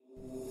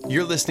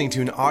You're listening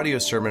to an audio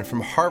sermon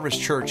from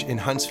Harvest Church in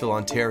Huntsville,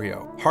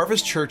 Ontario.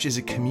 Harvest Church is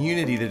a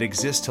community that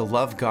exists to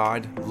love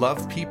God,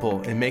 love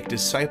people, and make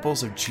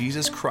disciples of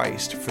Jesus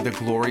Christ for the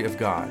glory of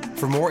God.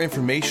 For more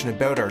information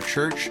about our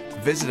church,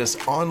 visit us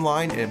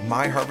online at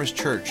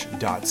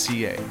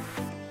myharvestchurch.ca.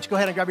 Let's go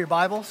ahead and grab your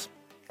Bibles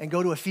and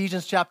go to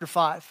Ephesians chapter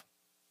 5.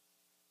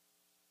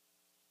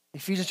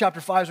 Ephesians chapter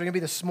 5 is where we're going to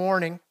be this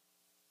morning,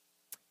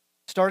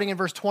 starting in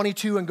verse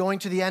 22 and going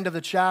to the end of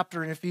the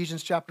chapter in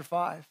Ephesians chapter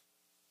 5.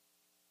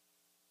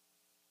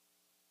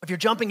 If you're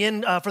jumping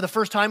in for the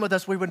first time with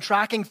us, we've been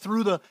tracking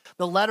through the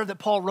letter that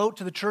Paul wrote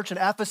to the church in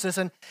Ephesus,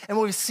 and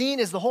what we've seen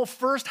is the whole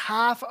first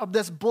half of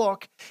this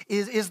book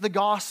is the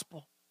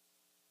gospel.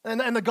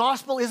 And the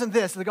gospel isn't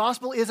this. The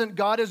gospel isn't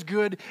God is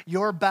good,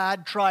 you're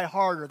bad, try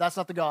harder. That's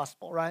not the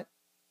gospel, right?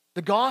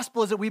 The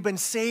gospel is that we've been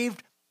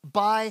saved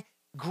by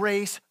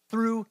grace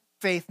through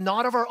faith,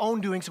 not of our own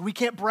doing, so we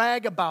can't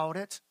brag about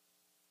it.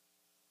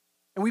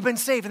 And we've been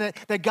saved, and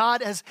that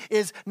God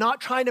is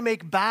not trying to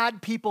make bad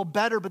people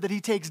better, but that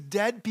he takes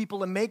dead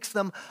people and makes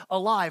them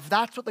alive.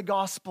 That's what the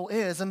gospel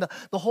is. And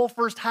the whole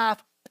first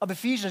half of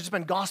Ephesians has just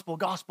been gospel,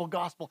 gospel,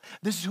 gospel.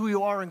 This is who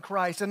you are in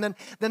Christ. And then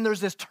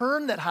there's this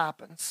turn that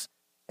happens,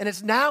 and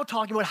it's now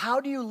talking about how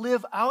do you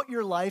live out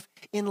your life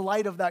in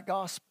light of that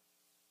gospel.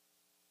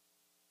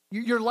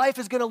 Your life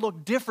is going to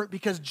look different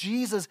because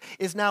Jesus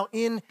is now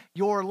in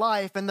your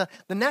life. And the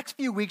next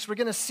few weeks, we're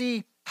going to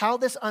see how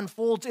this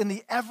unfolds in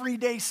the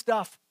everyday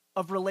stuff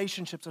of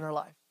relationships in our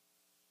life.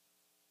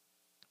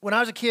 When I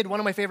was a kid, one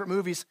of my favorite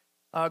movies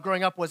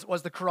growing up was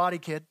The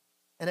Karate Kid.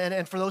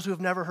 And for those who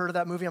have never heard of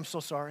that movie, I'm so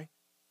sorry.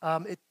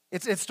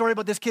 It's a story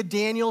about this kid,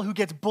 Daniel, who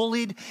gets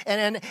bullied,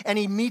 and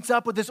he meets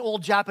up with this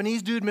old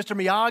Japanese dude, Mr.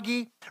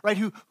 Miyagi, right,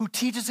 who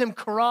teaches him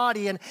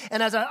karate.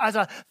 And as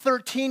a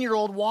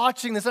 13-year-old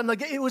watching this, I'm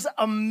like, it was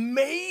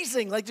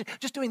amazing, like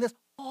just doing this.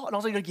 Oh, and I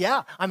was like,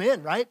 yeah, I'm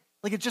in, right?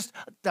 Like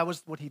that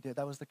was what he did.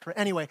 That was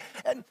anyway.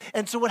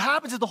 And so what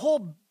happens is the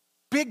whole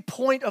big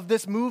point of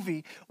this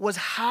movie was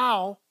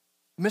how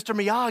Mr.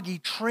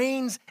 Miyagi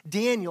trains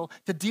Daniel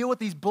to deal with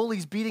these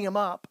bullies beating him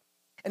up.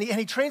 And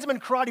he trains him in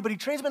karate, but he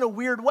trains him in a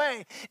weird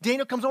way.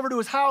 Daniel comes over to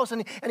his house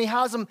and he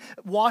has him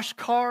wash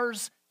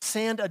cars,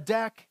 sand a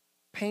deck,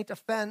 paint a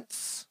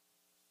fence.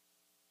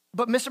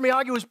 But Mr.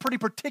 Miyagi was pretty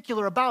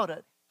particular about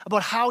it,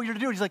 about how you're to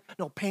do it. He's like,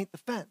 no, paint the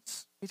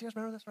fence. You guys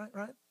remember this,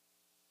 right?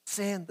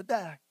 Sand the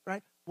deck,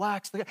 right?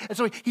 Wax the deck. And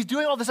so he's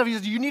doing all this stuff. He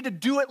says, you need to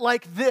do it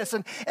like this.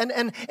 And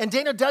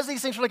Daniel does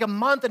these things for like a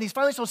month, and he's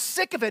finally so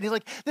sick of it. He's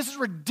like, this is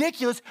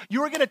ridiculous.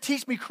 You were going to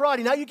teach me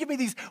karate. Now you give me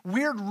these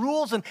weird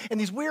rules and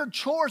these weird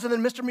chores. And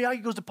then Mr.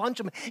 Miyagi goes to punch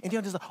him, and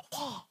Daniel does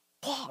whoa.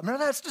 Remember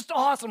that? It's just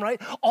awesome,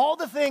 right? All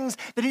the things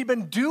that he'd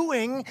been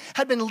doing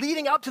had been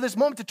leading up to this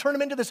moment to turn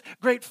him into this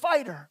great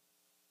fighter.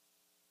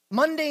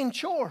 Mundane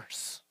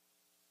chores.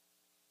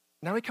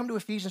 Now we come to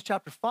Ephesians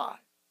chapter 5.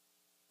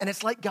 And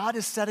it's like God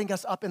is setting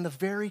us up in the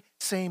very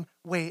same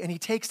way. And he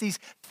takes these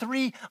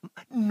three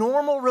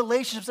normal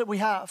relationships that we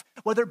have,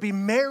 whether it be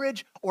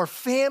marriage or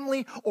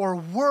family or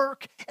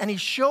work, and he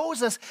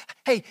shows us,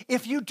 hey,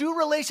 if you do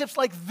relationships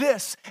like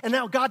this, and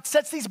now God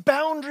sets these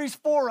boundaries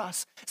for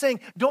us, saying,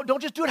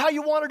 don't just do it how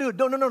you want to do it.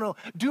 No.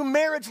 Do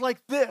marriage like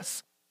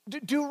this.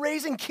 Do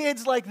raising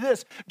kids like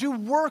this. Do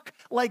work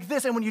like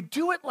this. And when you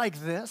do it like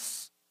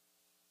this,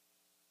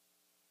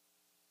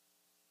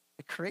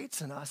 it creates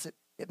in us,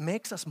 it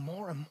makes us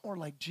more and more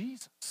like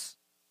Jesus.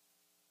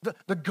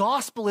 The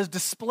gospel is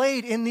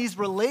displayed in these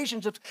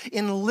relationships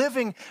in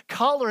living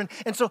color.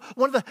 And so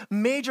one of the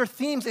major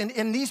themes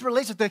in these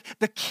relationships,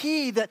 the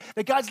key that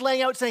God's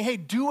laying out saying, hey,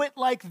 do it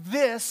like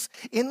this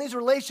in these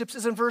relationships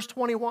is in verse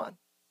 21.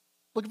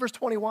 Look at verse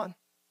 21.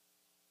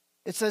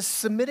 It says,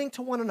 submitting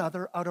to one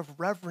another out of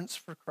reverence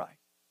for Christ.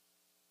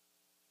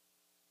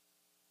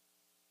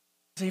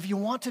 So if you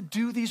want to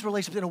do these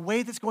relationships in a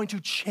way that's going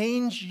to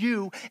change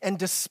you and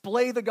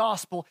display the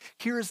gospel,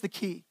 here is the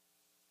key.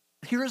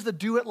 Here is the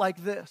do it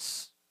like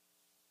this.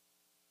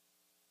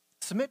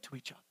 Submit to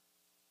each other.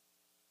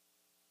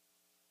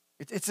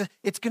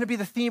 It's going to be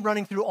the theme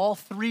running through all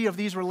three of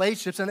these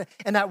relationships.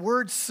 And that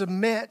word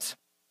submit,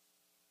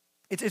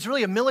 it's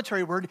really a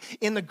military word.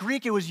 In the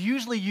Greek, it was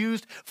usually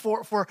used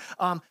for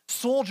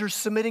soldiers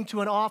submitting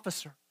to an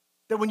officer.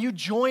 That when you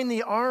join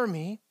the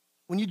army,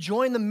 when you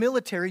join the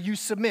military, you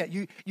submit.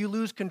 You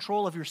lose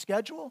control of your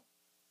schedule,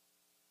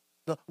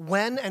 the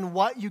when and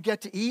what you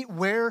get to eat,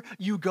 where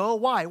you go.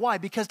 Why? Why?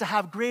 Because to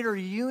have greater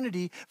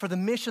unity for the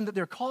mission that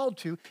they're called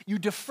to, you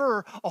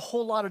defer a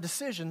whole lot of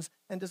decisions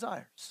and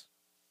desires.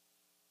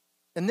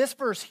 And this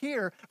verse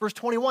here, verse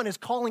 21, is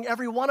calling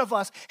every one of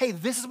us, hey,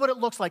 this is what it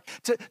looks like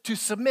to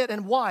submit.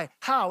 And why?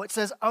 How? It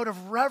says, out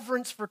of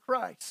reverence for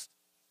Christ.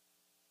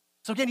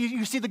 So again,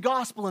 you see the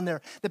gospel in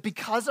there, that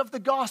because of the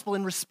gospel,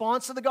 in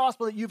response to the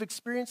gospel that you've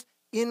experienced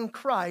in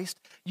Christ,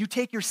 you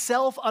take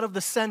yourself out of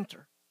the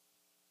center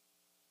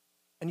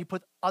and you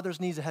put others'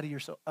 needs ahead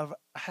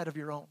of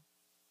your own.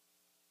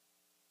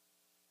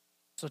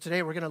 So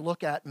today we're going to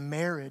look at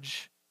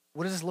marriage.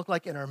 What does this look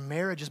like in our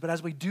marriages? But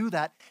as we do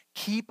that,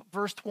 keep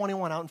verse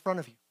 21 out in front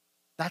of you.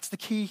 That's the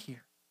key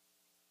here.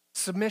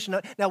 submission.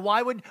 Now,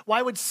 why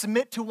would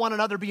submit to one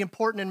another be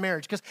important in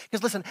marriage?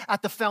 Because listen,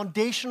 at the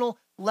foundational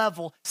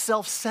level,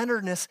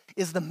 self-centeredness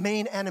is the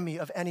main enemy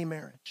of any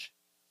marriage.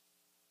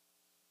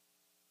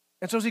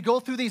 And so as we go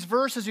through these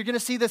verses, you're going to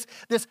see this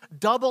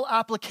double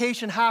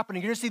application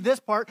happening. You're going to see this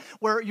part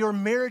where your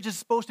marriage is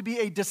supposed to be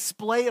a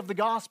display of the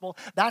gospel.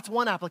 That's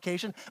one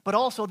application. But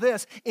also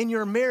this, in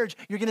your marriage,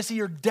 you're going to see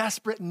your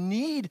desperate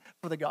need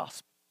for the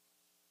gospel,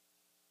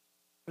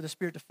 for the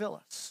Spirit to fill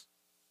us.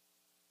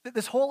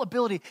 This whole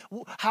ability,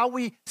 how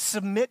we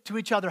submit to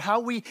each other, how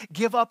we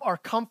give up our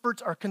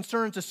comforts, our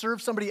concerns to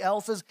serve somebody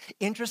else's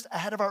interest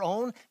ahead of our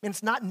own,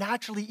 it's not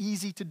naturally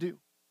easy to do.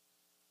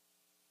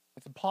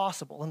 It's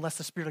impossible unless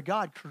the Spirit of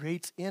God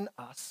creates in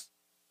us,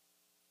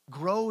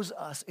 grows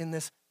us in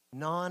this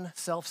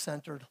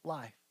non-self-centered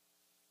life.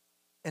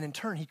 And in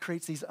turn, he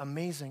creates these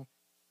amazing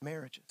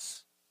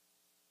marriages.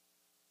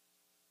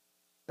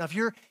 Now, if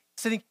you're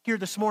sitting here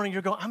this morning,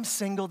 you're going, I'm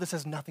single, this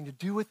has nothing to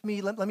do with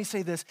me. Let me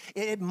say this.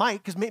 It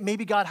might, because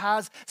maybe God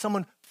has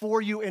someone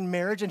for you in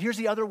marriage. And here's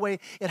the other way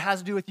it has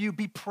to do with you.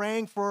 Be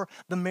praying for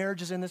the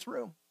marriages in this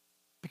room,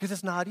 because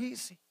it's not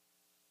easy.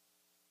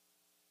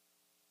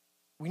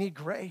 We need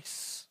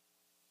grace.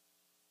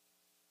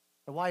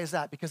 And why is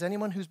that? Because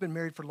anyone who's been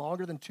married for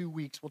longer than 2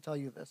 weeks will tell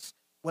you this.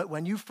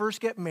 When you first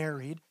get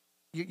married,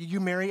 you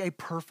marry a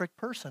perfect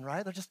person,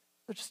 right? They're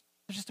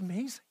just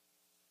amazing.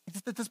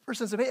 This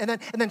person's amazing. And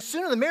then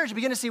sooner in the marriage, you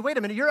begin to see, wait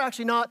a minute, you're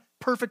actually not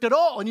perfect at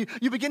all. And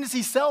you begin to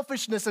see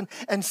selfishness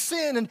and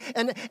sin,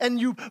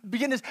 and you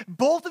begin to,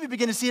 both of you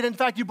begin to see it. In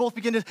fact, you both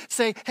begin to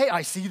say, hey,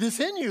 I see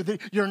this in you,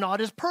 that you're not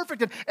as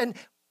perfect. And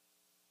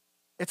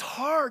it's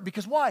hard,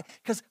 because why?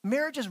 Because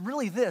marriage is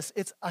really this.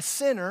 It's a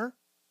sinner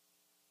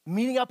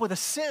meeting up with a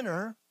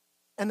sinner,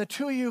 and the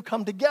two of you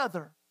come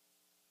together.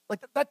 Like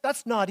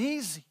that's not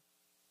easy.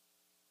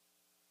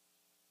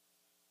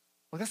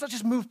 Well, let's not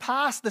just move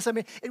past this. I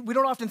mean, we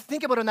don't often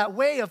think about it in that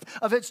way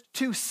of it's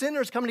two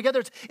sinners coming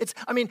together.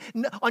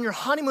 On your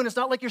honeymoon, it's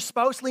not like your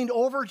spouse leaned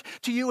over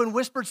to you and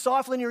whispered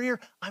softly in your ear,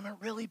 I'm a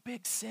really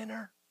big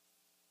sinner.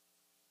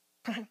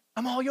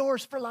 I'm all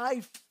yours for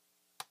life.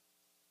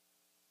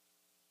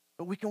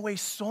 But we can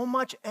waste so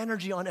much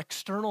energy on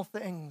external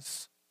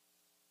things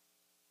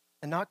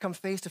and not come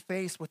face to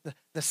face with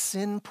the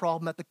sin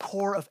problem at the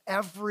core of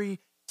every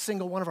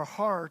single one of our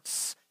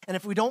hearts. And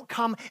if we don't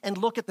come and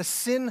look at the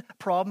sin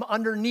problem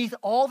underneath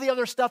all the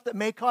other stuff that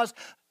may cause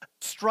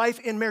strife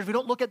in marriage, we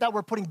don't look at that,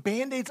 we're putting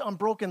Band-Aids on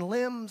broken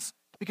limbs,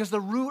 because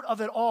the root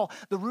of it all,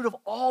 the root of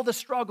all the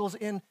struggles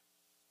in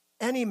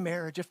any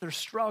marriage, if there's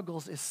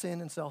struggles, is sin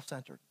and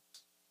self-centeredness.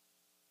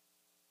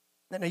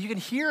 Now, you can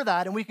hear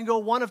that, and we can go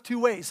one of two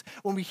ways.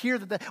 When we hear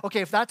that,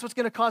 okay, if that's what's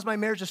going to cause my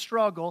marriage to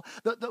struggle,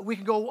 we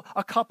can go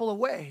a couple of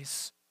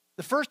ways.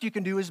 The first you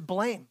can do is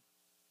blame.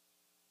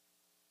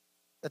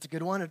 That's a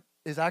good one. It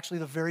is actually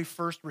the very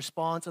first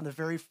response and the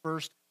very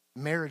first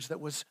marriage that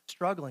was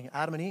struggling,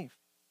 Adam and Eve.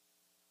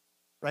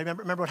 Right?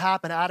 Remember what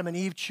happened? Adam and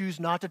Eve choose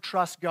not to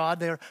trust God.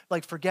 They're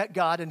like, forget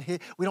God, and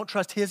we don't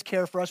trust his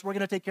care for us. We're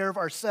going to take care of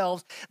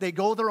ourselves. They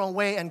go their own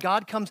way, and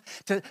God comes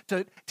to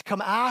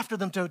come after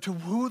them, to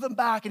woo them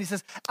back. And he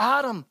says,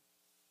 Adam,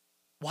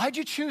 why'd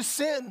you choose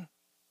sin?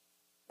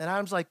 And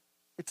Adam's like,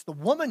 it's the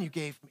woman you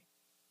gave me.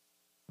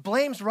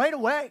 Blames right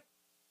away.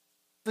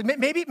 Like,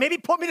 maybe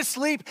put me to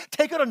sleep,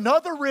 take out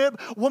another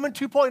rib, woman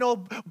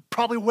 2.0,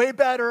 probably way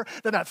better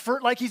than that.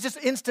 Like, he's just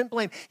instant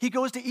blame. He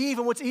goes to Eve,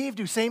 and what's Eve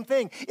do? Same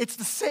thing. It's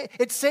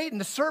Satan.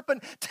 The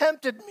serpent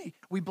tempted me.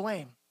 We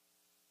blame.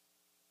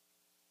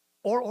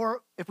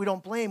 Or if we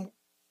don't blame,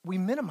 we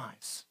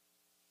minimize.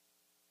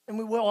 And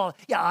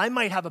yeah, I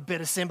might have a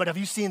bit of sin, but have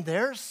you seen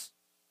theirs?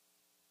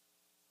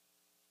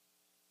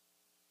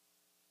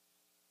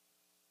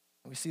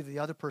 We see the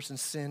other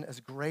person's sin as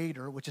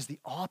greater, which is the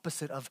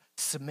opposite of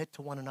submit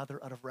to one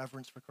another out of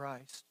reverence for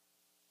Christ.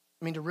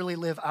 I mean, to really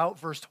live out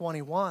verse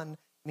 21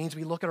 means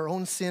we look at our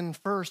own sin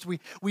first. We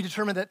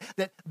determine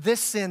that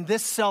this sin,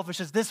 this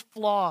selfishness, this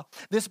flaw,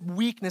 this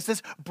weakness,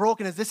 this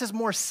brokenness, this is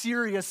more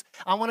serious.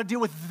 I want to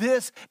deal with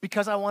this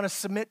because I want to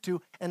submit to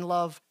and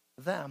love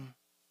them.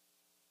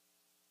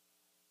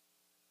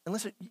 And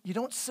listen, you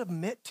don't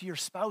submit to your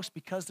spouse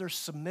because they're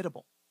submittable.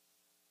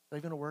 Is that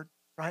even a word,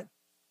 right?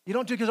 You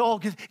don't do it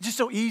because it's just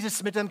so easy to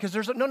submit to them because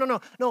there's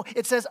no.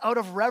 It says out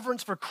of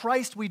reverence for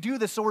Christ we do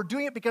this. So we're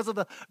doing it because of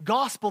the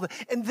gospel.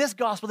 And this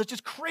gospel that's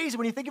just crazy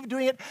when you think of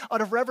doing it out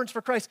of reverence for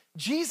Christ.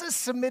 Jesus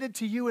submitted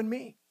to you and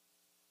me.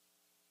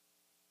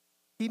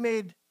 He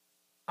made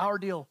our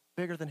deal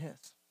bigger than his.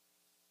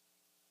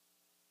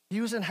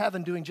 He was in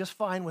heaven doing just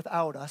fine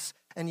without us,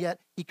 and yet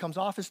he comes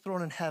off his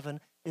throne in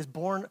heaven, is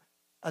born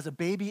as a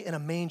baby in a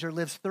manger,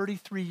 lives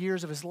 33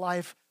 years of his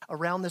life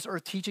around this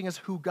earth, teaching us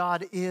who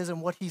God is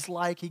and what he's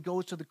like. He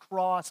goes to the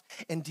cross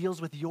and deals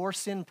with your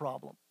sin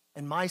problem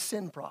and my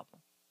sin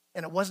problem.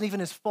 And it wasn't even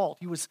his fault.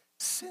 He was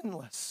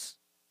sinless.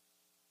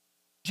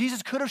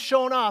 Jesus could have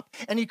shown up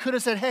and he could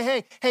have said,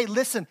 hey,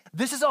 listen,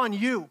 this is on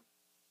you.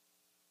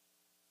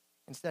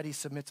 Instead, he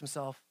submits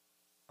himself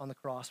on the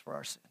cross for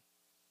our sin.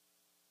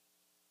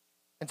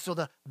 And so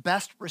the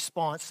best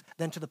response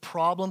then to the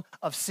problem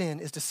of sin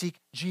is to seek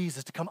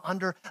Jesus, to come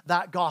under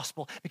that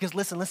gospel. Because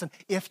listen,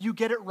 if you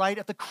get it right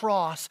at the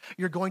cross,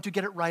 you're going to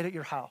get it right at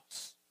your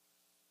house.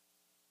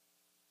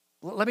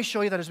 Let me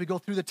show you that as we go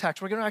through the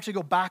text. We're going to actually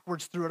go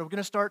backwards through it. We're going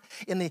to start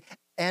in the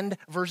end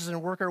verses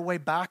and work our way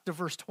back to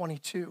verse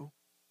 22.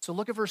 So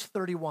look at verse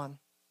 31.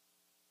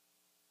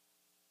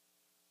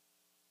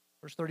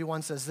 Verse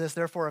 31 says this,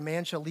 therefore a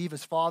man shall leave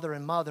his father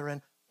and mother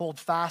and hold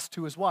fast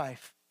to his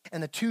wife,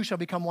 and the two shall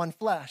become one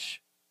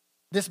flesh.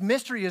 This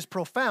mystery is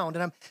profound,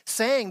 and I'm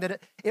saying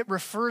that it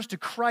refers to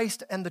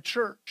Christ and the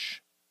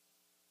church.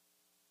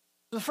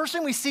 The first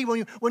thing we see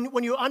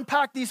when you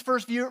unpack these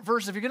first few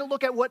verses, if you're going to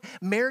look at what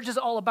marriage is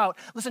all about,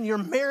 listen, your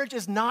marriage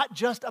is not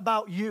just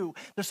about you.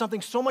 There's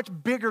something so much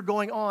bigger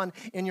going on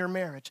in your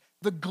marriage.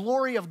 The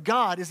glory of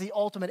God is the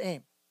ultimate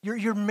aim.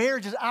 Your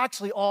marriage is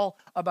actually all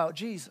about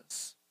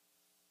Jesus.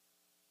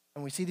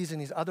 And we see these in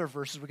these other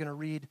verses we're going to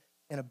read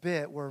in a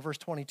bit, where verse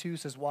 22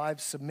 says,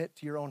 wives, submit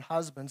to your own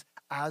husbands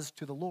as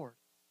to the Lord.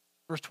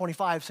 Verse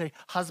 25 say,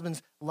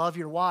 husbands, love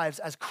your wives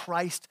as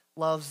Christ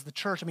loves the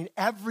church. I mean,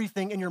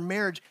 everything in your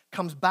marriage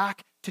comes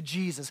back to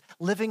Jesus,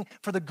 living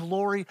for the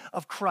glory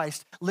of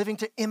Christ, living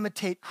to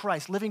imitate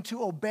Christ, living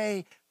to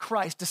obey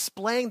Christ.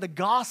 Displaying the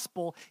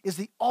gospel is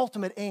the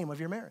ultimate aim of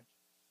your marriage.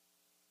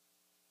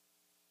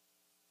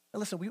 And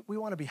listen, we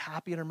want to be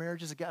happy in our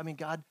marriages. I mean,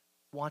 God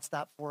wants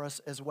that for us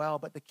as well,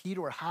 but the key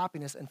to our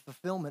happiness and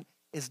fulfillment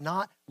is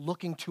not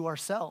looking to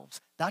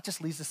ourselves. That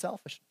just leads to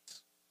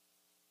selfishness.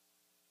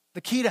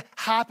 The key to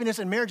happiness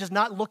in marriage is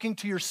not looking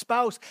to your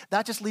spouse.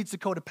 That just leads to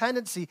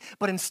codependency.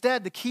 But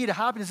instead, the key to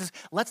happiness is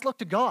let's look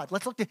to God.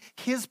 Let's look to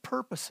his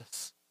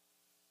purposes.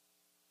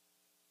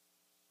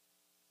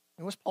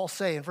 And what's Paul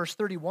say? In verse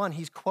 31,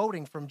 he's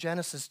quoting from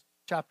Genesis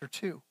chapter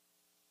 2.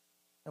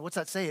 And what's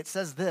that say? It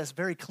says this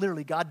very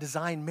clearly, God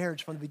designed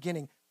marriage from the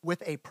beginning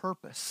with a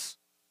purpose.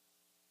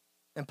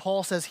 And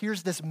Paul says,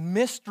 here's this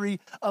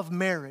mystery of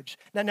marriage.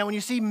 Now when you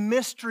see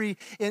mystery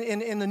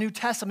in the New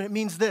Testament, it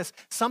means this.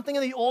 Something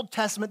in the Old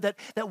Testament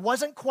that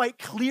wasn't quite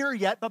clear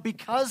yet, but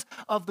because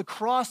of the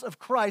cross of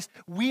Christ,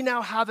 we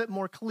now have it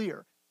more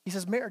clear. He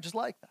says marriage is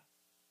like that.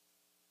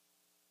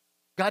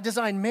 God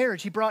designed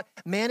marriage. He brought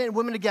man and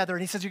woman together,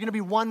 and he says you're going to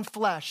be one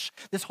flesh.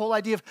 This whole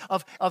idea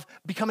of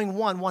becoming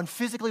one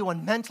physically,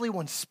 one mentally,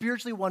 one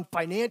spiritually, one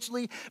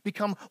financially,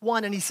 become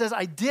one. And he says,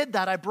 I did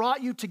that. I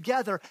brought you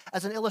together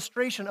as an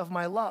illustration of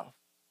my love.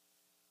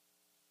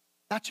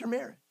 That's your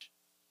marriage.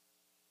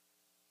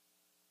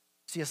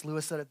 C.S.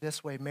 Lewis said it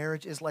this way,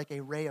 marriage is like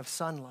a ray of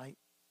sunlight.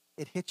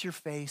 It hits your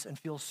face and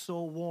feels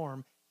so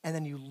warm, and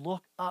then you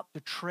look up to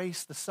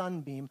trace the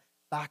sunbeam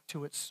back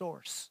to its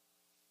source,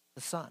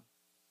 the sun.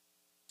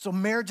 So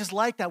marriage is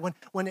like that.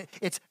 When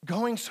it's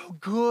going so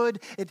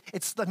good,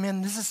 it's like,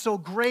 man, this is so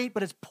great,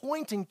 but it's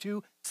pointing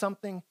to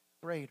something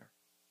greater.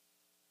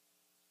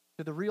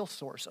 To the real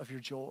source of your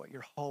joy,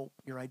 your hope,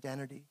 your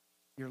identity,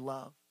 your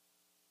love,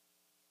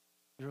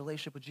 your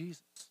relationship with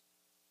Jesus.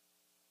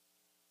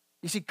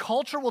 You see,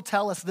 culture will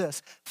tell us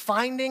this.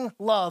 Finding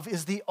love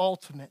is the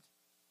ultimate.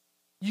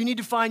 You need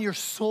to find your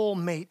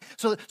soulmate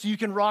so you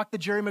can rock the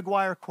Jerry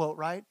Maguire quote,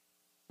 right?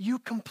 You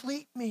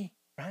complete me,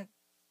 right?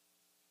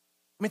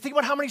 I mean, think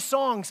about how many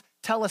songs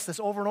tell us this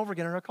over and over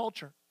again in our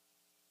culture.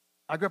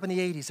 I grew up in the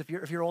 80s.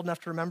 If you're old enough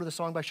to remember the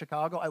song by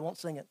Chicago, I won't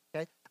sing it,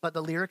 okay? But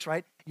the lyrics,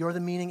 right? You're the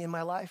meaning in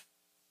my life.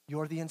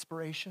 You're the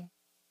inspiration.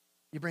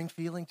 You bring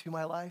feeling to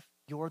my life.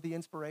 You're the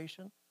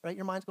inspiration, right?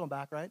 Your mind's going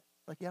back, right?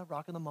 Like, yeah,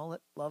 rocking the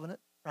mullet, loving it,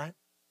 right?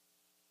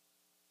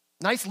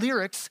 Nice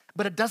lyrics,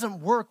 but it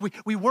doesn't work.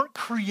 We weren't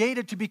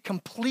created to be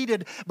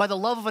completed by the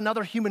love of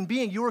another human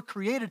being. You were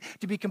created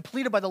to be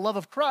completed by the love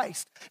of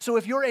Christ. So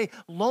if you're a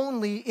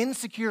lonely,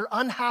 insecure,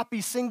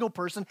 unhappy single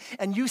person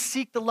and you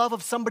seek the love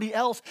of somebody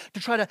else to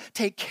try to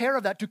take care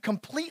of that, to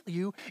complete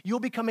you, you'll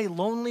become a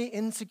lonely,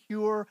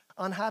 insecure,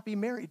 unhappy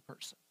married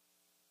person.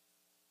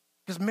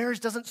 Because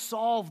marriage doesn't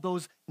solve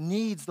those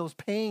needs, those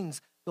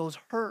pains, those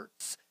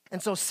hurts.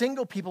 And so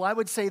single people, I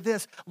would say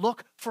this,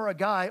 look for a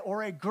guy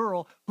or a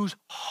girl whose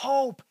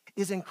hope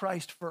is in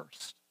Christ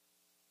first.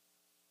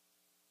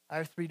 I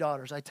have 3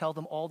 daughters. I tell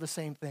them all the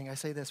same thing. I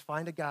say this,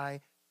 find a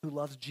guy who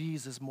loves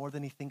Jesus more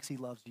than he thinks he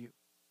loves you.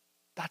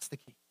 That's the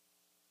key.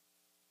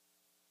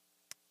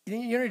 You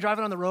know, you're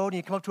driving on the road and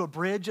you come up to a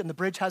bridge and the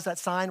bridge has that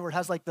sign where it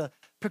has like the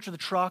picture of the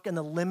truck and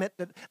the limit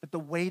that the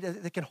weight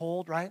that it can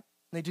hold, right?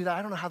 And they do that.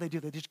 I don't know how they do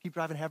it. They just keep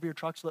driving heavier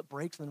trucks so it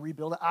breaks and then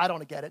rebuild it. I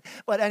don't get it.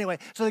 But anyway,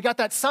 so they got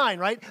that sign,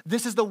 right?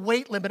 This is the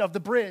weight limit of the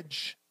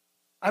bridge.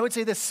 I would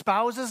say this,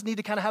 spouses need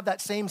to kind of have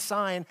that same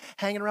sign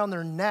hanging around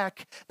their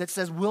neck that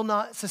says, will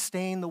not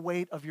sustain the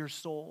weight of your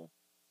soul.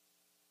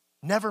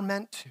 Never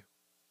meant to.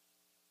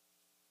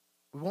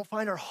 We won't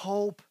find our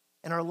hope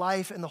and our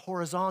life in the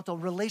horizontal.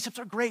 Relationships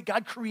are great.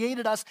 God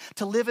created us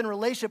to live in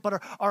relationship,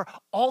 but our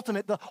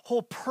ultimate, the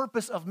whole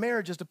purpose of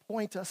marriage is to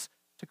point us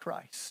to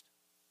Christ.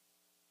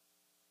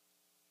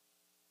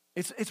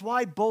 It's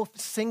why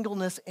both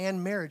singleness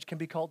and marriage can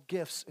be called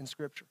gifts in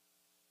Scripture.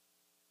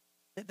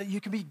 that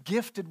you can be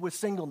gifted with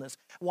singleness.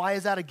 Why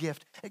is that a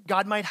gift?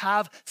 God might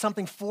have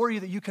something for you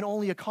that you can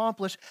only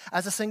accomplish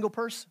as a single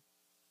person.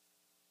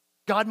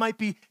 God might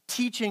be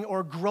teaching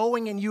or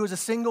growing in you as a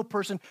single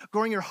person,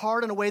 growing your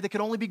heart in a way that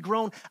can only be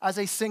grown as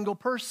a single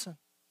person.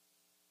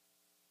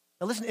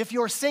 Now listen, if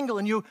you're single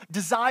and you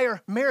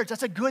desire marriage,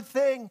 that's a good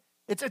thing.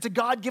 It's a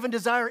God-given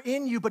desire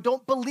in you, but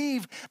don't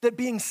believe that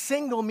being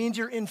single means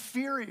you're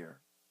inferior.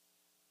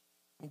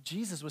 I mean,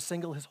 Jesus was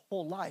single his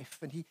whole life,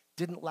 and he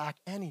didn't lack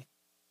anything.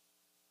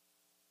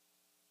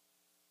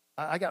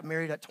 I got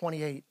married at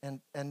 28,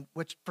 and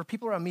which for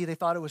people around me, they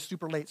thought it was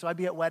super late. So I'd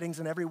be at weddings,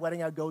 and every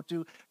wedding I'd go to,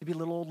 there'd be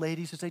little old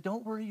ladies who'd say,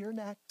 "Don't worry, you're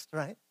next,"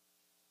 right?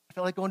 I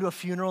felt like going to a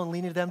funeral and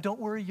leaning to them, "Don't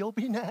worry, you'll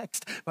be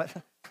next." But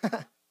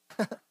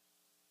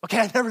okay,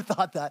 I never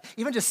thought that.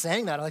 Even just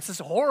saying that, I'm like, this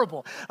is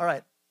horrible. All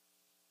right.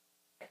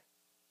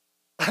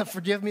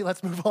 Forgive me,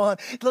 let's move on.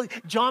 Look,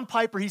 John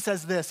Piper, he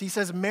says this. He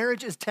says,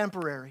 marriage is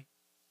temporary.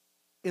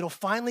 It'll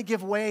finally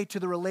give way to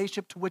the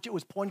relationship to which it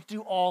was pointed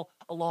to all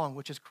along,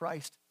 which is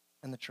Christ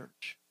and the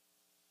church.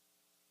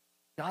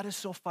 God is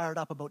so fired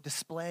up about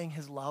displaying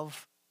his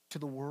love to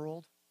the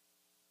world,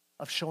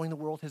 of showing the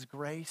world his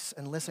grace.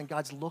 And listen,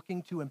 God's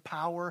looking to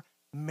empower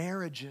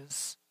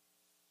marriages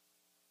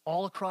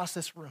all across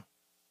this room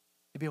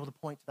to be able to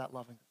point to that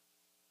loving.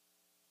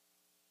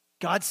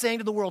 God's saying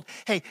to the world,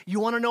 hey,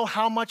 you want to know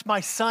how much my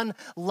son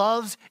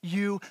loves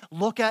you?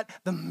 Look at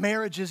the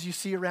marriages you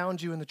see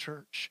around you in the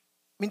church.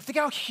 I mean, think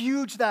how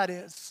huge that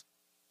is.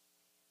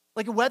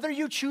 Like whether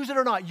you choose it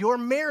or not, your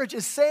marriage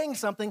is saying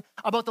something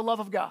about the love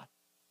of God.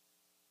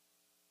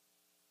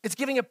 It's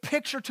giving a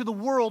picture to the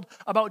world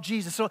about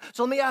Jesus. So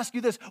let me ask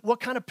you this. What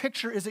kind of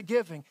picture is it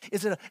giving?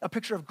 Is it a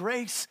picture of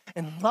grace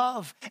and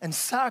love and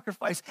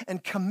sacrifice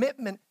and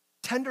commitment,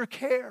 tender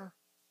care?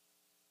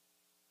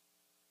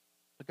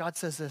 But God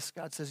says this.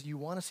 God says, you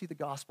want to see the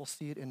gospel,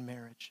 see it in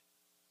marriage.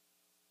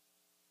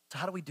 So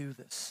how do we do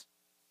this?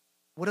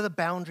 What are the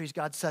boundaries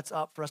God sets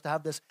up for us to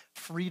have this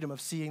freedom of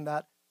seeing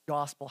that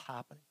gospel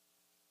happening?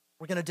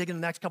 We're going to dig in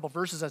the next couple of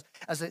verses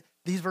as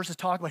these verses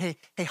talk about,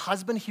 hey,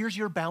 husband, here's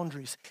your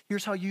boundaries.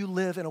 Here's how you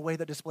live in a way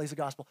that displays the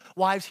gospel.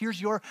 Wives, here's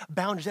your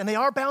boundaries. And they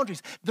are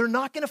boundaries. They're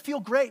not going to feel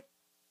great.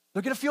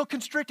 They're going to feel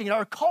constricting.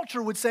 Our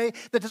culture would say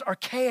that it's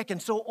archaic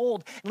and so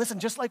old. And listen,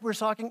 just like we were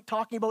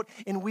talking about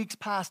in weeks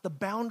past, the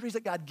boundaries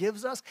that God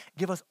gives us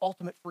give us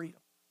ultimate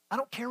freedom. I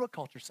don't care what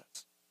culture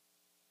says.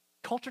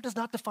 Culture does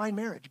not define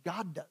marriage.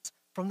 God does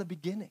from the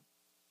beginning.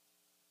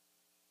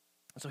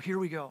 And so here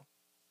we go.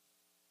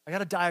 I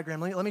got a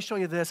diagram. Let me show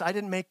you this. I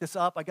didn't make this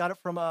up. I got it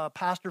from a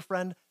pastor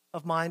friend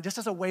of mine, just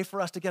as a way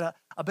for us to get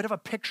a bit of a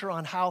picture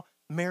on how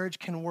marriage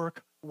can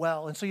work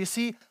well. And so you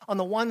see on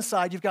the one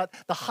side, you've got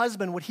the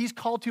husband, what he's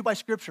called to by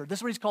Scripture. This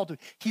is what he's called to.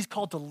 He's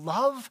called to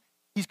love,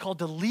 he's called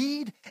to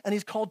lead, and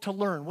he's called to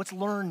learn. What's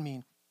learn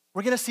mean?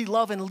 We're going to see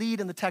love and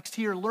lead in the text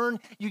here. Learn,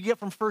 you get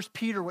from 1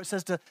 Peter, where it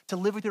says to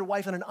live with your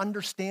wife in an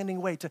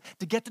understanding way, to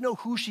get to know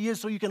who she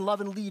is so you can love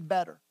and lead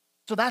better.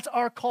 So that's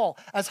our call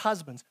as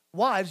husbands.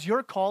 Wives,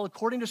 your call,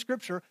 according to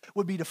Scripture,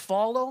 would be to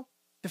follow,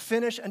 to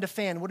finish, and to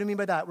fan. What do you mean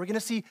by that? We're going to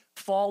see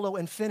follow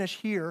and finish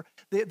here.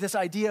 This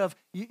idea of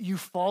you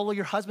follow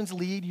your husband's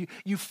lead,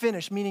 you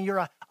finish, meaning you're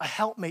a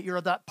helpmate.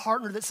 You're that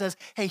partner that says,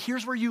 hey,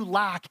 here's where you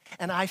lack,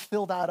 and I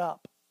fill that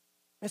up.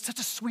 It's such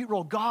a sweet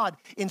role. God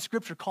in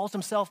Scripture calls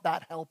himself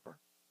that helper.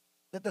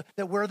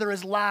 That where there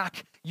is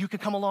lack, you can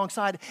come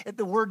alongside.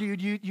 The word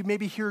you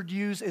maybe heard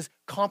used is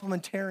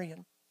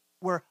complementarian,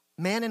 where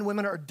man and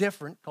women are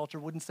different.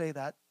 Culture wouldn't say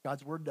that.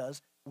 God's word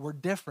does. We're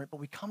different, but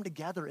we come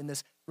together in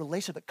this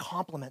relationship that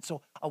complements.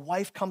 So a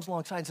wife comes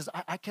alongside and says,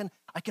 I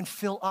can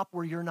fill up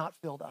where you're not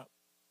filled up.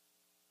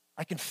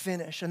 I can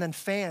finish. And then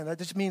fan, that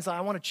just means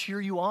I want to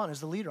cheer you on as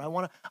the leader. I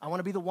want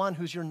to be the one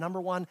who's your number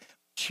one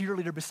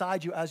cheerleader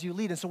beside you as you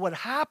lead. And so what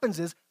happens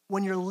is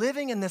when you're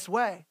living in this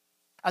way,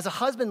 as a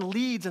husband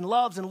leads and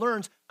loves and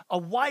learns, a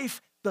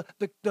wife,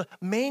 the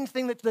main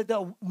thing that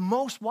the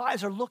most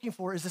wives are looking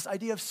for is this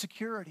idea of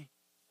security.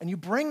 And you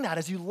bring that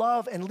as you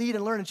love and lead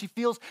and learn, and she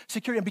feels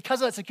security. And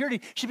because of that security,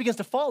 she begins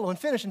to follow and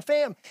finish and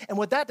fam. And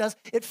what that does,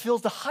 it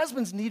fills the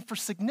husband's need for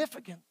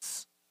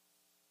significance,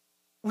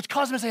 which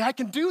causes him to say, I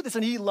can do this.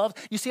 And he loves,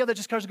 you see how that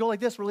just starts to go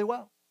like this really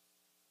well.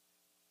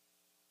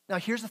 Now,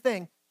 here's the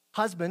thing.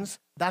 Husbands,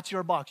 that's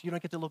your box. You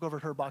don't get to look over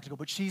at her box and go,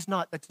 but she's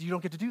not. You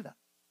don't get to do that.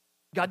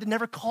 God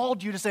never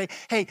called you to say,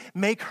 hey,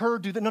 make her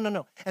do that.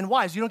 No. And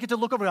wives, you don't get to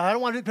look over. I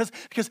don't want to do it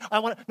because I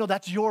want to. No,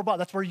 that's your box.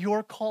 That's where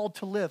you're called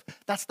to live.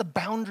 That's the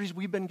boundaries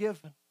we've been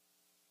given.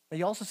 Now,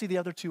 you also see the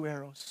other two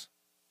arrows.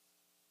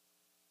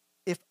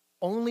 If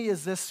only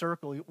is this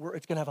circle,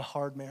 it's going to have a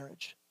hard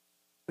marriage.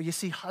 But you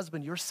see,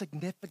 husband, your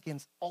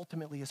significance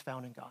ultimately is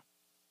found in God.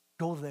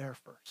 Go there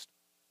first.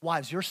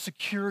 Wives, your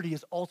security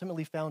is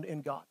ultimately found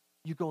in God.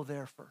 You go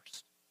there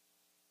first.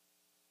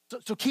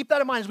 So keep that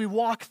in mind as we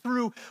walk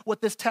through what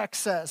this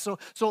text says.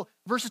 So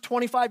verses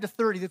 25 to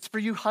 30, that's for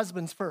you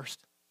husbands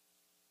first.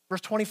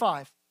 Verse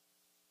 25,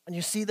 and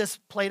you see this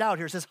played out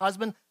here. It says,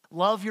 husband,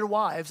 love your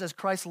wives as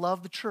Christ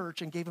loved the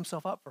church and gave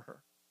himself up for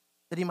her,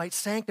 that he might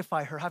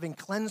sanctify her, having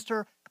cleansed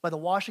her by the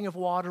washing of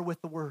water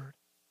with the word,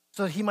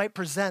 so that he might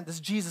present, this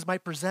Jesus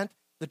might present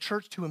the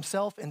church to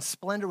himself in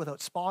splendor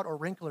without spot or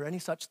wrinkle or any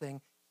such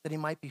thing,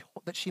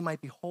 that she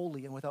might be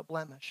holy and without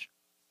blemish.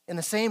 In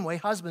the same way,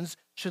 husbands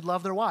should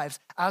love their wives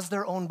as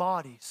their own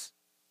bodies.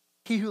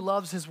 He who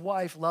loves his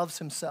wife loves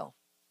himself.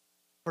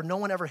 For no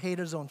one ever hated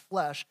his own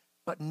flesh,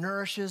 but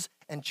nourishes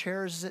and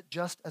cherishes it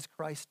just as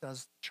Christ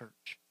does the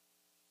church.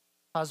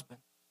 Husband,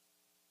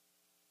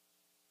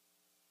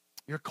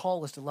 your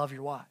call is to love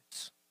your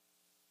wives.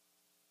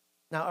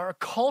 Now, our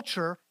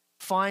culture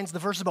finds the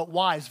verse about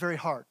wives very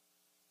hard.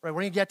 Right,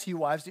 we're going to get to you,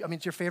 wives. I mean,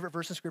 it's your favorite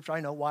verse in Scripture.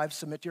 I know, wives,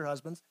 submit to your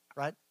husbands,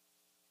 right?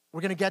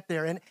 We're going to get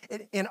there. And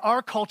in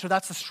our culture,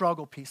 that's the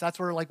struggle piece. That's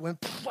where,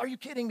 are you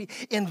kidding me?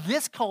 In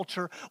this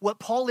culture, what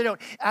Paul laid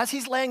out, as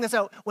he's laying this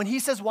out, when he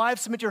says,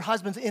 wives, submit to your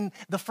husbands, in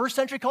the first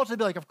century culture, they'd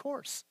be like, of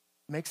course.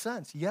 Makes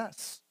sense,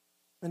 yes.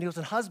 Then he goes,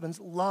 and husbands,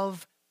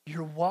 love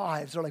your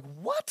wives. They're like,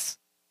 what?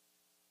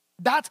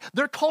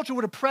 Their culture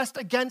would have pressed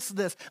against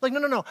this. Like,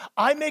 no.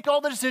 I make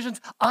all the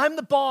decisions. I'm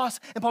the boss.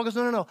 And Paul goes,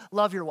 no.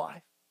 Love your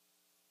wife.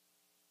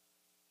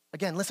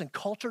 Again, listen,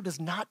 culture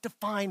does not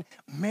define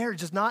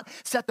marriage, does not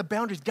set the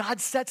boundaries. God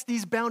sets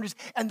these boundaries,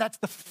 and that's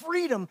the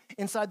freedom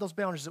inside those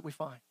boundaries that we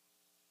find.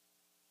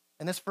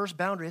 And this first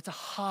boundary, it's a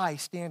high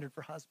standard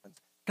for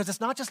husbands. Because it's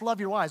not just love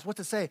your wives.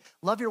 What's it say?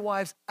 Love your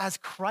wives as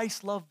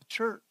Christ loved the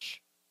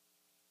church.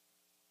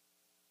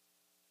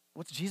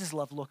 What's Jesus'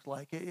 love look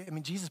like? I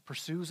mean, Jesus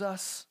pursues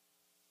us.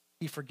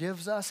 He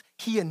forgives us.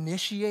 He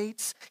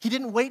initiates. He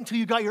didn't wait until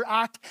you got your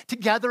act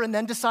together and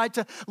then decide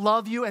to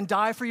love you and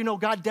die for you. No,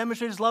 God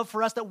demonstrated his love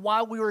for us that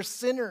while we were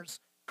sinners,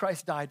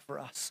 Christ died for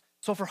us.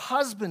 So for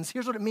husbands,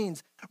 here's what it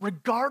means.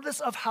 Regardless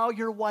of how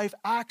your wife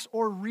acts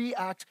or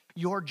reacts,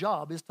 your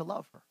job is to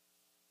love her,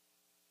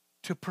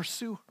 to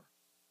pursue her,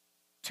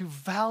 to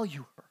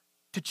value her,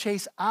 to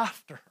chase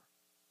after her.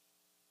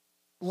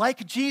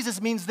 Like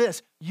Jesus means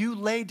this: you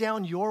lay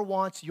down your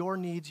wants, your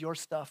needs, your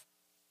stuff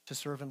to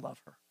serve and love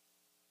her.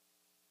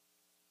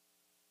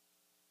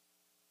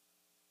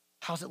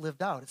 How's it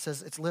lived out? It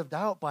says it's lived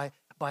out by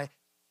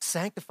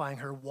sanctifying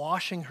her,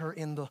 washing her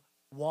in the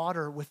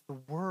water with the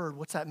word.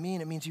 What's that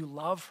mean? It means you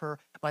love her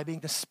by being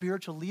the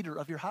spiritual leader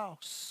of your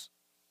house.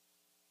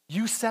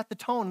 You set the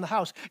tone in the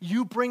house.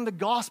 You bring the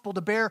gospel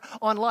to bear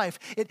on life.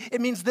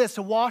 It means this: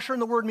 to wash her in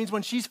the word means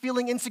when she's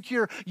feeling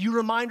insecure, you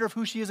remind her of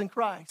who she is in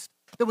Christ.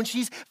 That when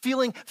she's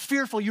feeling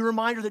fearful, you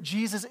remind her that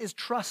Jesus is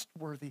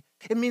trustworthy.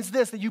 It means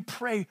this: that you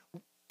pray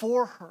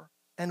for her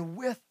and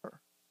with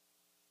her.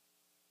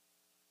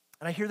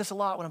 And I hear this a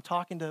lot when I'm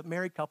talking to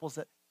married couples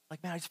that,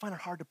 like, man, I just find it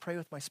hard to pray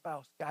with my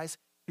spouse. Guys,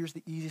 here's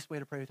the easiest way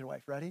to pray with your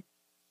wife. Ready?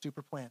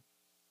 Super plan.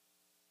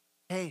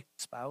 Hey,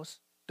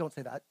 spouse. Don't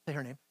say that. Say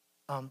her name.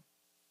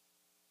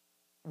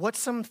 What's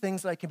some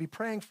things that I can be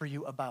praying for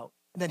you about?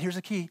 And then here's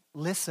the key.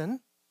 Listen.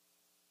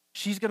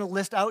 She's going to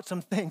list out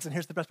some things. And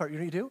here's the best part. You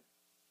know what you do?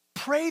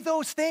 Pray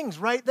those things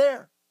right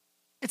there.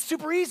 It's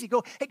super easy.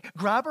 Go, hey,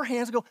 grab her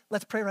hands and go,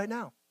 let's pray right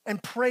now.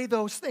 And pray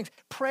those things.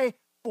 Pray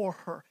for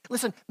her.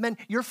 Listen, men,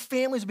 your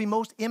families will be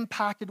most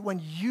impacted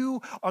when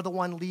you are the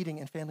one leading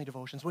in family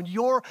devotions, when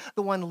you're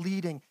the one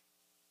leading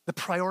the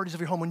priorities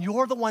of your home, when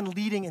you're the one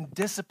leading in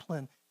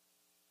discipline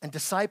and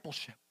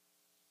discipleship.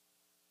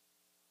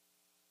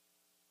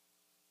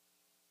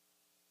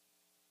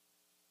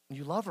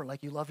 You love her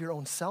like you love your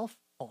own self,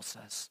 Paul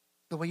says.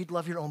 The way you'd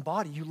love your own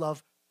body, you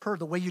love her.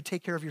 The way you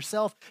take care of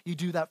yourself, you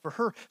do that for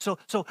her. So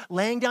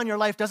laying down your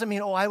life doesn't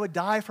mean, oh, I would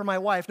die for my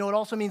wife. No, it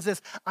also means this: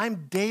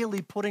 I'm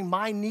daily putting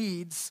my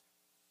needs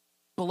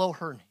below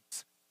her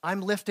needs.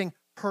 I'm lifting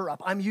her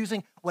up. I'm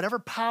using whatever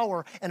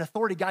power and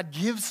authority God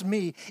gives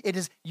me. It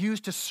is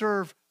used to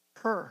serve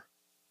her.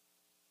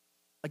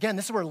 Again,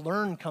 this is where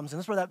learn comes in.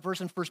 This is where that verse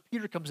in 1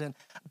 Peter comes in.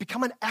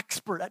 Become an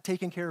expert at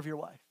taking care of your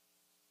wife.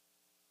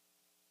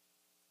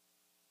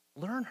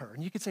 Learn her.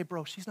 And you could say,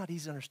 bro, she's not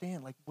easy to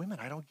understand. Like, women,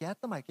 I don't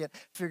get them. I can't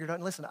figure it out.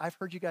 And listen, I've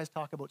heard you guys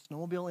talk about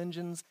snowmobile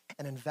engines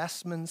and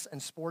investments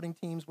and sporting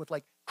teams with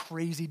like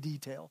crazy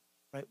detail,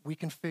 right? We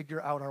can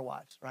figure out our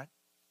wives, right?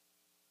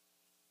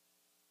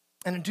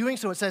 And in doing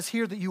so, it says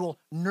here that you will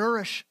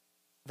nourish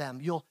them.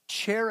 You'll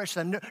cherish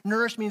them.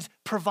 Nourish means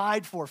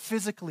provide for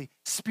physically,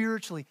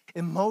 spiritually,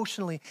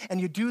 emotionally. And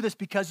you do this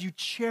because you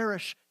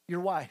cherish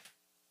your wife.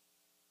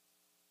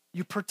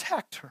 You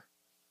protect her.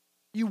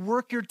 You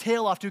work your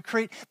tail off to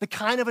create the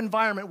kind of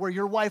environment where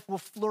your wife will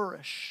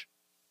flourish.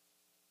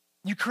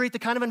 You create the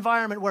kind of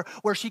environment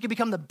where she can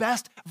become the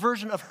best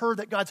version of her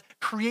that God's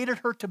created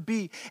her to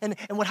be. And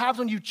what happens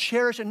when you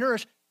cherish and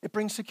nourish, it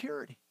brings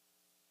security.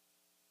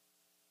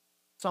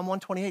 Psalm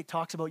 128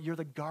 talks about you're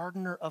the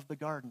gardener of the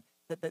garden,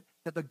 that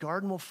the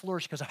garden will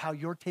flourish because of how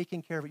you're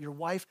taking care of it. Your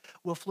wife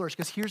will flourish.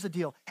 Because here's the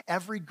deal.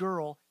 Every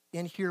girl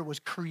in here was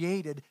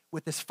created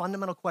with this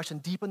fundamental question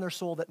deep in their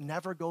soul that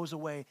never goes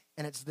away.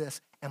 And it's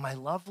this: am I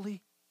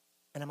lovely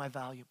and am I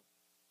valuable?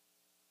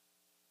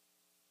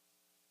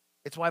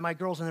 It's why my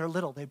girls, when they're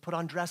little, they put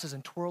on dresses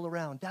and twirl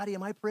around. Daddy,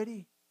 am I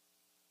pretty?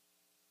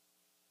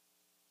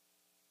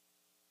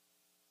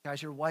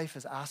 Guys, your wife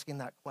is asking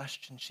that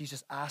question. She's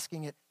just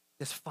asking it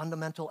this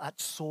fundamental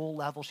at soul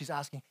level. She's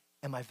asking,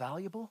 am I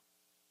valuable?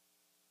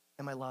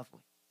 Am I lovely?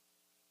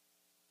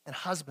 And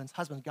husbands,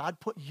 God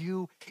put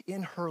you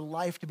in her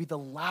life to be the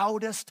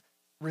loudest,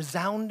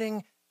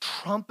 resounding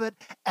trumpet,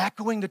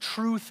 echoing the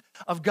truth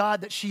of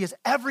God, that she is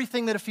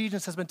everything that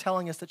Ephesians has been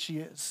telling us that she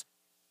is.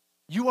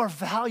 You are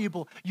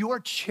valuable. You are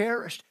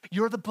cherished.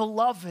 You're the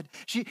beloved.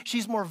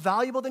 She's more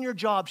valuable than your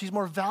job. She's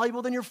more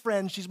valuable than your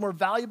friends. She's more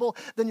valuable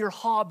than your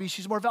hobby.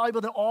 She's more valuable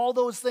than all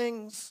those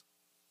things.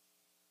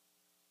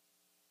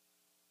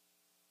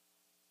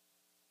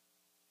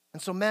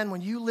 And so, men,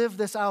 when you live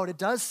this out, it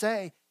does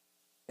say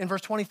in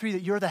verse 23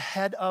 that you're the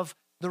head of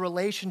the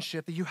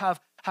relationship, that you have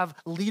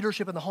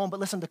leadership in the home. But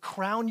listen, the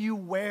crown you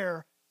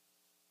wear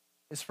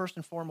is first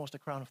and foremost a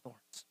crown of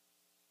thorns.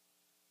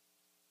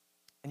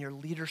 And your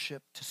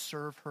leadership to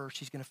serve her,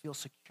 she's going to feel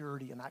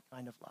security in that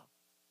kind of love.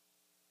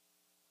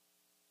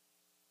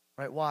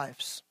 Right,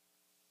 wives,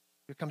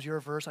 here comes your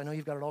verse. I know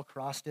you've got it all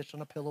cross-stitched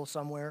on a pillow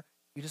somewhere.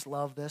 You just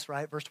love this,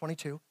 right? Verse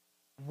 22.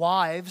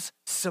 Wives,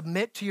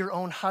 submit to your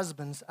own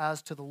husbands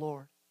as to the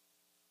Lord.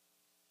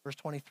 Verse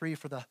 23,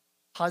 for the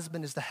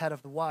husband is the head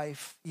of the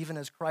wife, even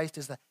as Christ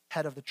is the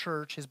head of the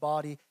church, his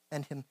body,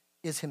 and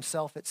is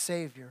himself its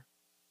Savior.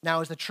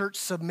 Now, as the church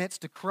submits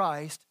to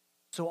Christ,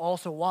 so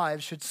also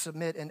wives should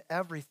submit in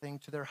everything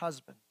to their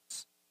husbands.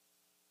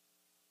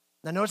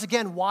 Now notice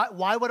again,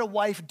 why would a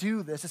wife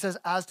do this? It says,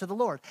 as to the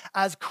Lord,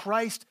 as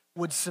Christ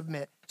would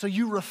submit. So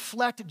you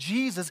reflect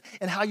Jesus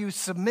in how you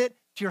submit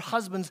to your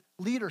husband's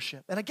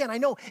leadership. And again, I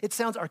know it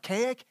sounds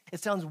archaic,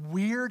 it sounds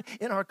weird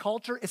in our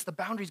culture. It's the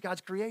boundaries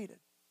God's created.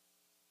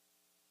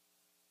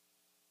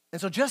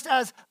 And so just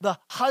as the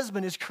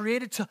husband is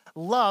created to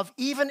love,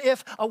 even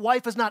if a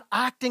wife is not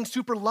acting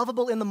super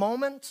lovable in the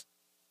moment,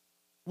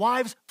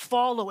 wives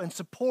follow and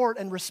support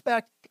and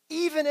respect,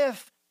 even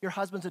if your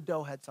husband's a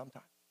doughhead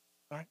sometimes,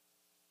 right?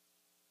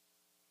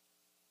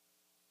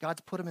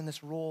 God's put him in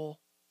this role,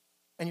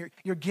 and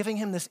you're giving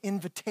him this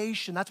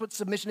invitation. That's what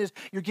submission is.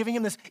 You're giving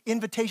him this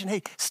invitation.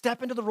 Hey,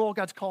 step into the role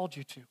God's called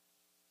you to.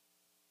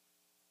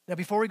 Now,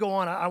 before we go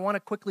on, I want to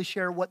quickly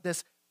share what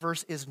this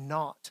verse is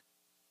not.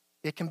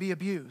 It can be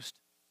abused.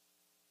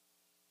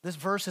 This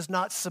verse is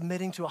not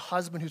submitting to a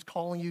husband who's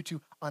calling you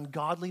to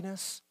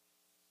ungodliness.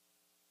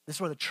 This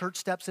is where the church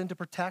steps in to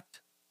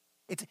protect.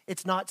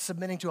 It's not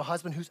submitting to a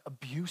husband who's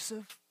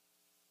abusive.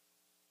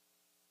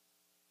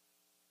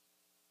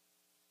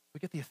 We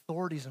get the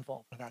authorities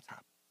involved when that's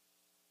happening.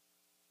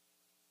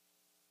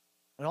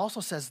 It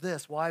also says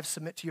this, wives,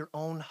 submit to your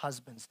own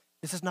husbands.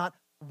 This is not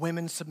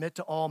women submit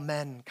to all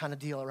men kind of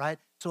deal, right?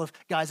 So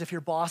if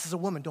your boss is a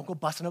woman, don't go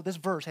busting out this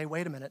verse. Hey,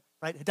 wait a minute,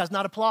 right? It does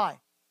not apply,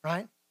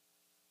 right?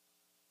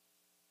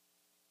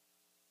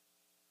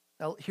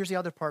 Now, here's the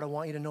other part I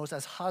want you to notice.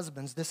 As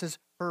husbands, this is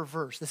her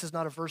verse. This is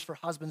not a verse for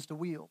husbands to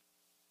wield.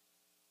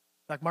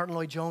 In fact, Martin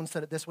Lloyd-Jones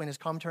said it this way in his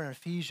commentary on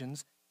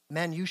Ephesians,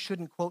 men, you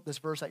shouldn't quote this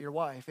verse at your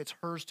wife. It's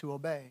hers to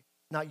obey,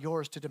 not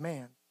yours to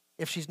demand.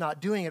 If she's not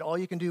doing it, all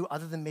you can do,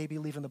 other than maybe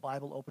leaving the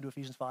Bible open to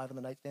Ephesians 5 on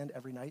the nightstand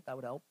every night, that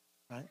would help,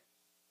 right?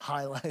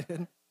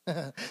 Highlighted.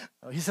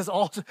 He says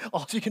all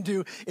you can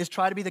do is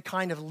try to be the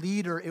kind of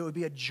leader it would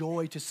be a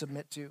joy to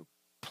submit to.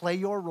 Play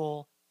your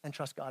role and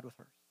trust God with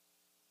hers.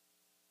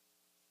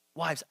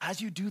 Wives, as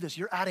you do this,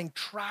 you're adding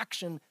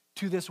traction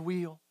to this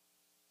wheel.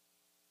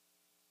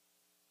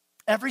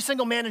 Every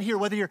single man in here,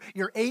 whether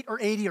you're 8 or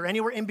 80 or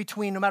anywhere in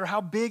between, no matter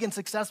how big and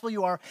successful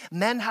you are,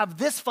 men have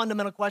this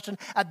fundamental question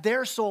at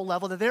their soul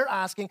level that they're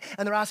asking,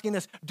 and they're asking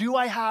this, do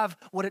I have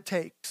what it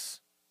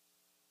takes?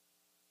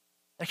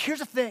 Now, here's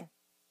the thing.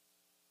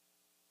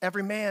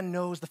 Every man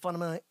knows the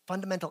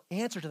fundamental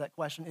answer to that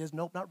question is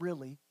nope, not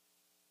really.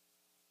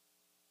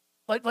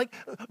 Like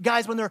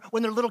guys, when they're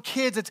little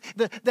kids, it's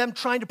them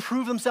trying to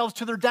prove themselves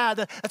to their dad.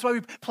 That's why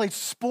we played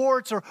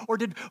sports or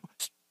did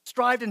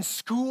strived in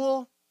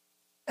school.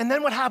 And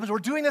then what happens? We're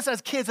doing this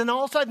as kids, and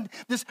all of a sudden,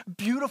 this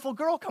beautiful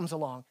girl comes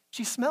along.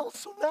 She smells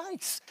so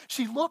nice.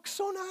 She looks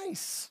so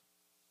nice.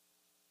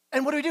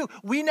 And what do?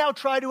 We now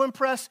try to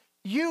impress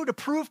you, to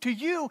prove to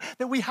you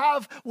that we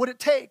have what it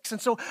takes. And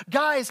so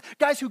guys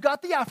who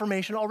got the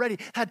affirmation already,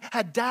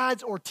 had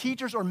dads or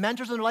teachers or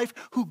mentors in their life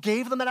who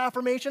gave them that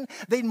affirmation,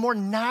 they'd more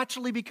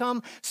naturally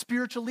become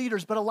spiritual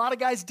leaders. But a lot of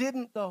guys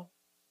didn't, though.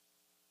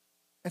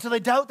 And so they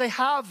doubt they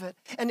have it.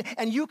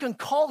 And you can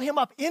call him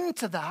up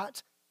into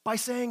that by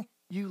saying,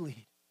 you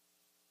lead.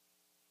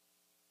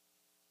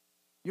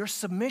 Your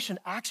submission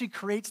actually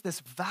creates this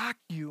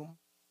vacuum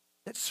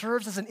that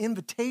serves as an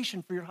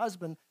invitation for your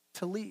husband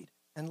to lead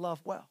and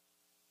love well.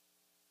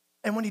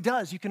 And when he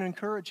does, you can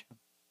encourage him.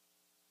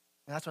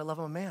 And that's why I love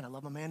him a man. I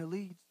love a man who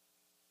leads.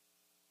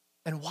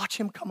 And watch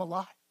him come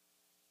alive.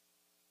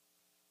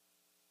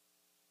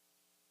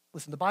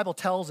 Listen, the Bible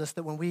tells us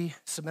that when we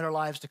submit our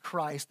lives to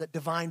Christ, that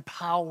divine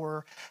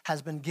power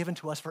has been given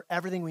to us for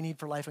everything we need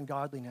for life and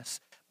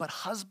godliness. But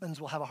husbands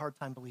will have a hard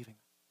time believing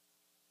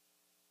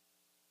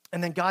that.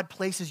 And then God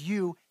places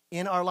you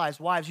in our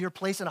lives. Wives, you're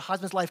placed in a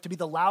husband's life to be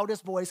the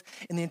loudest voice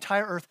in the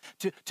entire earth,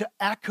 to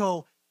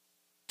echo,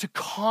 to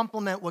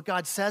complement what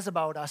God says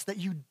about us, that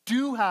you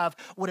do have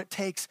what it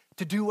takes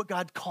to do what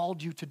God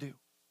called you to do.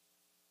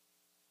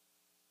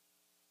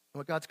 And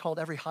what God's called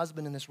every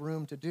husband in this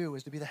room to do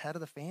is to be the head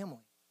of the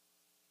family.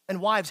 And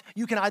wives,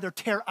 you can either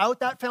tear out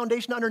that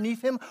foundation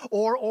underneath him,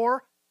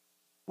 or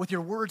with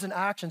your words and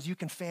actions, you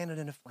can fan it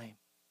into flame.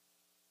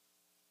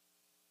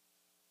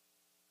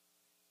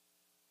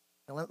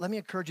 Now, let me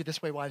encourage you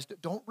this way, wives.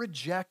 Don't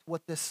reject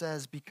what this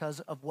says because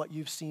of what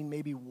you've seen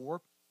maybe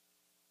warped,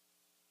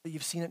 that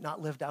you've seen it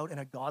not lived out in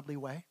a godly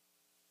way.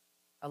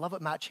 I love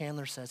what Matt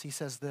Chandler says. He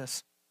says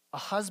this: a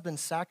husband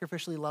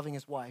sacrificially loving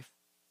his wife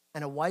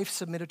and a wife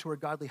submitted to her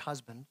godly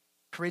husband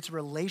creates a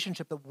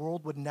relationship the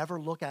world would never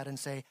look at and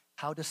say,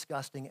 how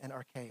disgusting and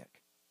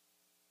archaic.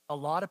 A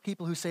lot of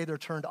people who say they're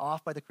turned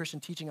off by the Christian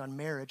teaching on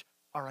marriage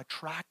are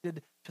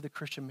attracted to the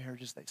Christian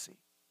marriages they see.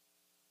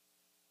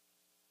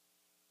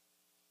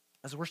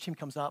 As the worship team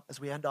comes up, as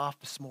we end off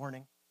this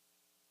morning,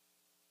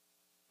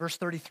 verse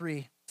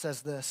 33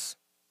 says this.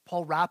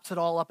 Paul wraps it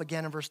all up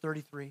again in verse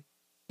 33.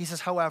 He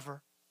says,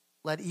 however,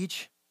 let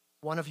each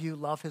one of you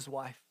love his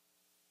wife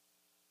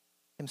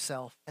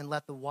himself, and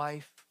let the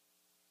wife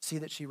see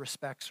that she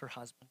respects her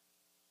husband.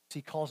 So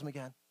he calls him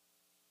again.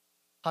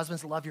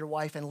 Husbands, love your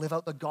wife and live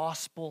out the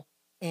gospel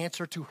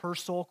answer to her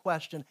sole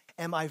question,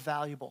 am I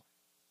valuable?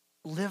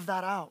 Live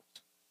that out.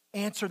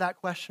 Answer that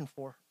question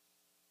for her.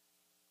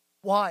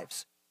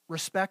 Wives,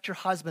 respect your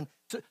husband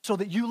so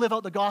that you live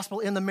out the gospel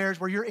in the marriage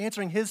where you're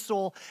answering his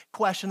sole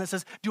question that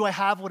says, do I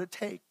have what it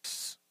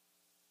takes?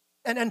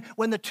 And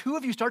when the two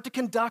of you start to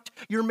conduct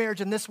your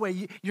marriage in this way,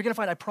 you're going to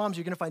find, I promise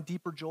you're going to find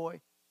deeper joy.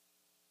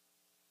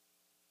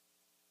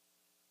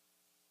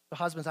 So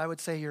husbands, I would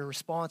say your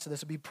response to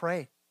this would be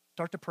pray.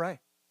 Start to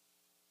pray.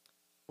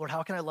 Lord,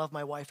 how can I love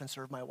my wife and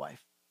serve my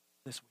wife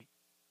this week?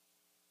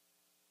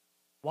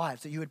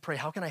 Wives, that you would pray,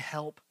 how can I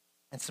help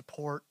and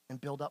support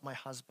and build up my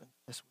husband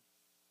this week?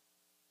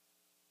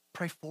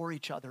 Pray for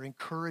each other,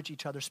 encourage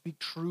each other, speak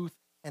truth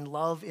and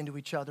love into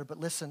each other. But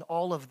listen,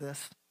 all of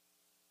this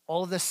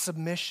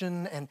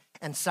submission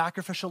and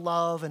sacrificial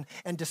love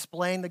and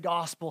displaying the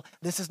gospel,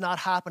 this is not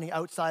happening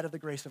outside of the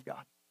grace of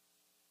God.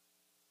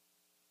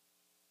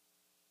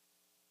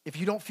 If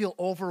you don't feel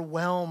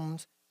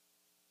overwhelmed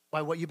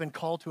by what you've been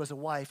called to as a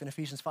wife in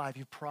Ephesians 5,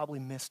 you've probably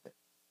missed it.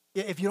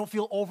 If you don't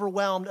feel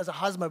overwhelmed as a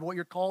husband by what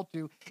you're called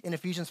to in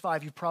Ephesians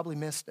 5, you've probably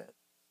missed it.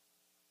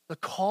 The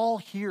call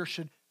here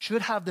should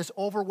have this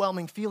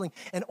overwhelming feeling,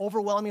 and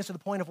overwhelming us to the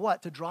point of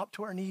what? To drop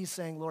to our knees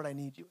saying, Lord, I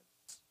need you.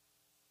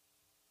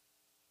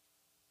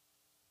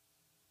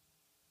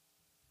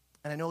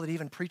 And I know that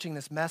even preaching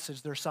this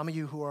message, there are some of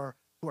you who are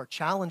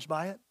challenged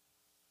by it.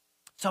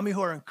 Some of you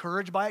who are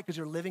encouraged by it because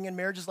you're living in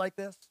marriages like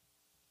this.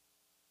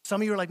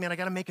 Some of you are like, man, I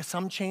got to make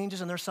some changes.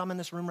 And there's some in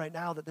this room right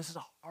now that this is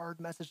a hard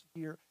message to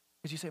hear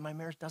because you say, my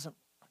marriage doesn't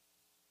work.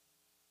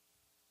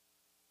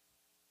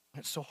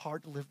 And it's so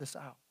hard to live this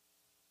out.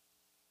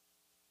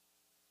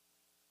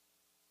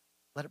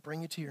 Let it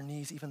bring you to your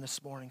knees even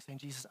this morning saying,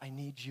 Jesus, I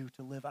need you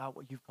to live out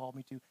what you've called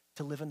me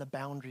to live in the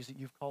boundaries that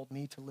you've called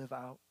me to live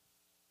out.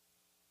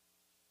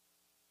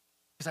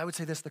 Because I would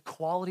say this, the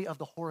quality of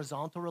the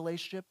horizontal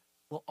relationship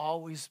will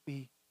always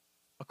be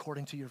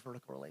according to your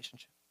vertical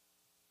relationship.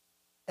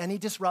 Any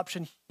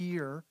disruption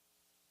here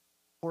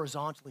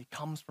horizontally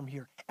comes from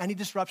here. Any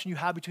disruption you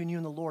have between you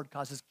and the Lord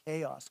causes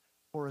chaos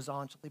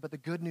horizontally. But the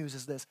good news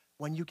is this,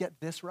 when you get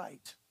this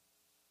right,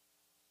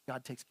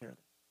 God takes care of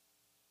it.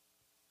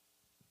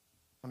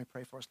 Let me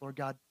pray for us. Lord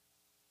God,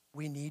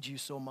 we need you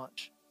so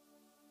much.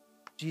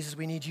 Jesus,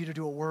 we need you to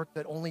do a work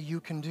that only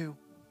you can do.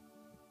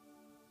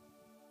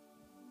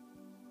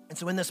 And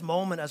so in this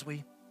moment, as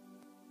we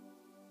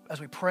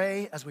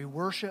pray, as we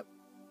worship,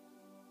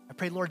 I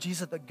pray, Lord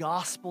Jesus, the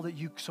gospel that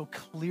you so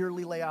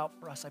clearly lay out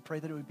for us, I pray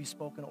that it would be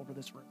spoken over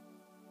this room.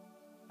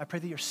 I pray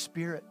that your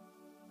spirit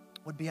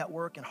would be at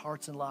work in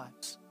hearts and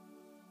lives.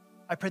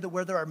 I pray that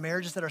where there are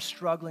marriages that are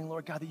struggling,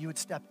 Lord God, that you would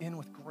step in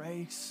with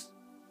grace.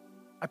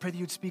 I pray that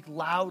you would speak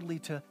loudly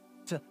to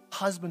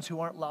husbands who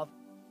aren't loved,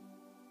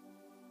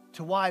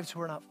 to wives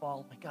who are not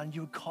following, God, and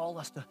you would call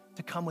us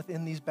to come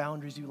within these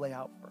boundaries you lay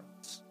out for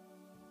us.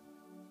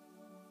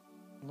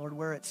 And Lord,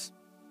 where it's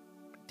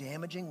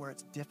damaging, where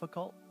it's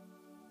difficult,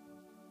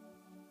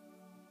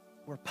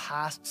 where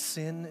past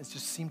sin has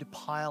just seemed to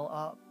pile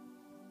up,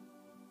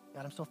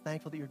 God, I'm so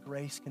thankful that your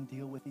grace can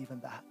deal with even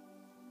that.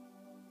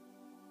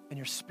 And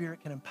your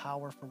spirit can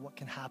empower for what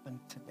can happen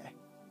today.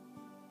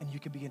 And you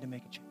can begin to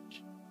make a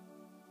change.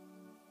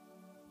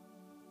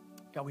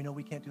 God, we know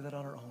we can't do that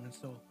on our own. And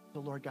so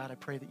Lord God, I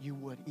pray that you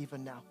would,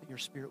 even now, that your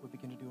spirit would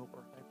begin to do a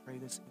work. I pray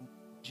this in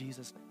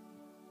Jesus' name.